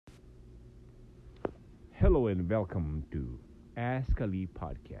Hello and welcome to Ask Ali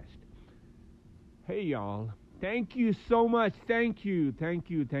podcast. Hey y'all, thank you so much. Thank you.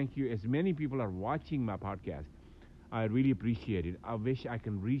 As many people are watching my podcast, I really appreciate it. I wish I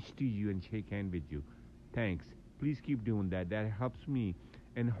can reach to you and shake hand with you. Thanks. Please keep doing that. That helps me,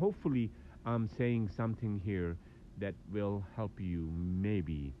 and hopefully, I'm saying something here that will help you.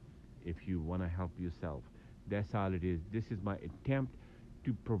 Maybe, if you want to help yourself. That's all it is. This is my attempt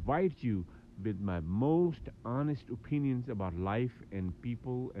to provide you with my most honest opinions about life and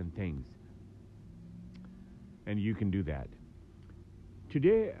people and things. And you can do that.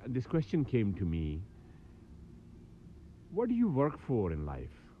 Today, this question came to me. What do you work for in life?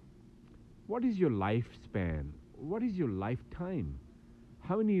 What is your lifespan? What is your lifetime?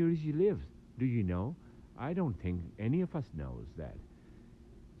 How many years you live? Do you know? I don't think any of us knows that.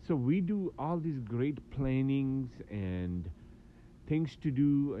 So we do all these great plannings and things to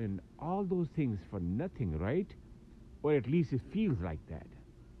do and all those things for nothing, right? Or at least it feels like that.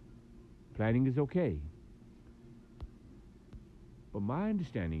 Planning is okay. But my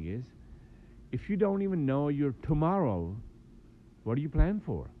understanding is if you don't even know your tomorrow, what do you plan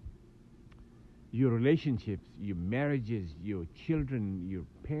for? Your relationships, your marriages, your children, your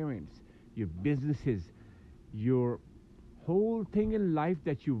parents, your businesses, your whole thing in life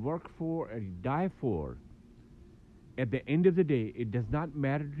that you work for and you die for. At the end of the day, it does not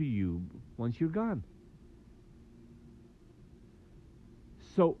matter to you once you're gone.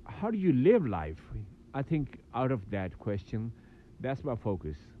 So, how do you live life? I think out of that question, that's my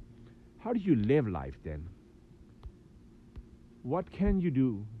focus. How do you live life then? What can you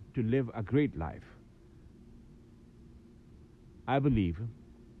do to live a great life? I believe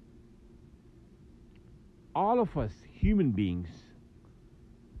all of us human beings,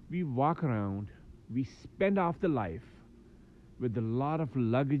 we walk around, we spend off the life with a lot of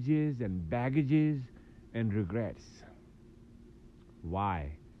luggages and baggages and regrets.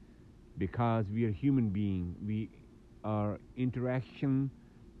 Why? Because we are human beings. We are interaction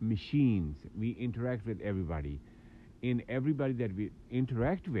machines. We interact with everybody. In everybody that we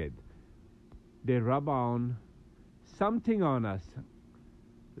interact with, they rub on something on us.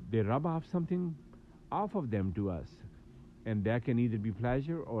 They rub off something off of them to us. And that can either be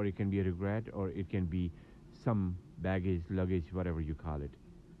pleasure or it can be a regret or it can be some baggage, luggage, whatever you call it.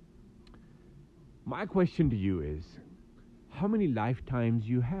 My question to you is, how many lifetimes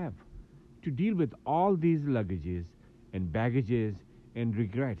you have to deal with all these luggages and baggages and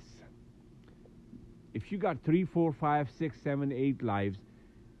regrets? If you got 3, 4, 5, 6, 7, 8 lives,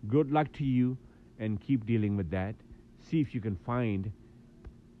 good luck to you and keep dealing with that. See if you can find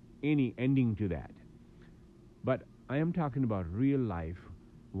any ending to that. But I am talking about real life,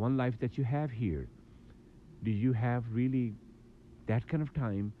 one life that you have here. Do you have really that kind of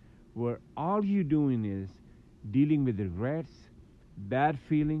time where all you're doing is dealing with regrets, bad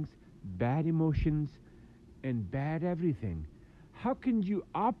feelings, bad emotions, and bad everything? How can you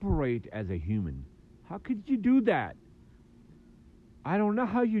operate as a human? How could you do that? I don't know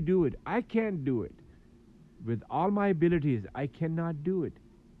how you do it. I can't do it. With all my abilities, I cannot do it.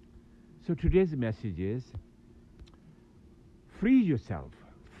 So today's message is free yourself.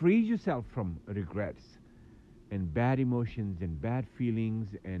 Free yourself from regrets and bad emotions and bad feelings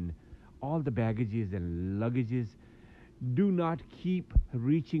and all the baggages and luggages. Do not keep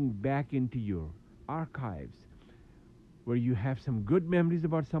reaching back into your archives where you have some good memories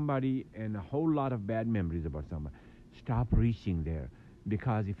about somebody and a whole lot of bad memories about somebody. Stop reaching there,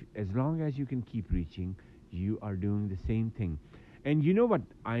 because if as long as you can keep reaching, you are doing the same thing. And you know what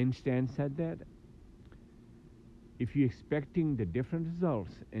Einstein said that? If you're expecting the different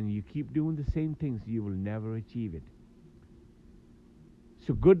results and you keep doing the same things, you will never achieve it.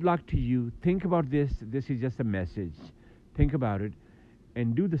 So good luck to you. Think about this. This is just a message. Think about it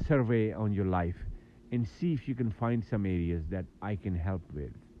and do the survey on your life and see if you can find some areas that I can help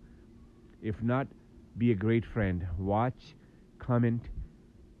with. If not, be a great friend. Watch, comment,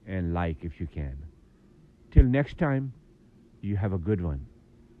 and like if you can. Till next time, you have a good one.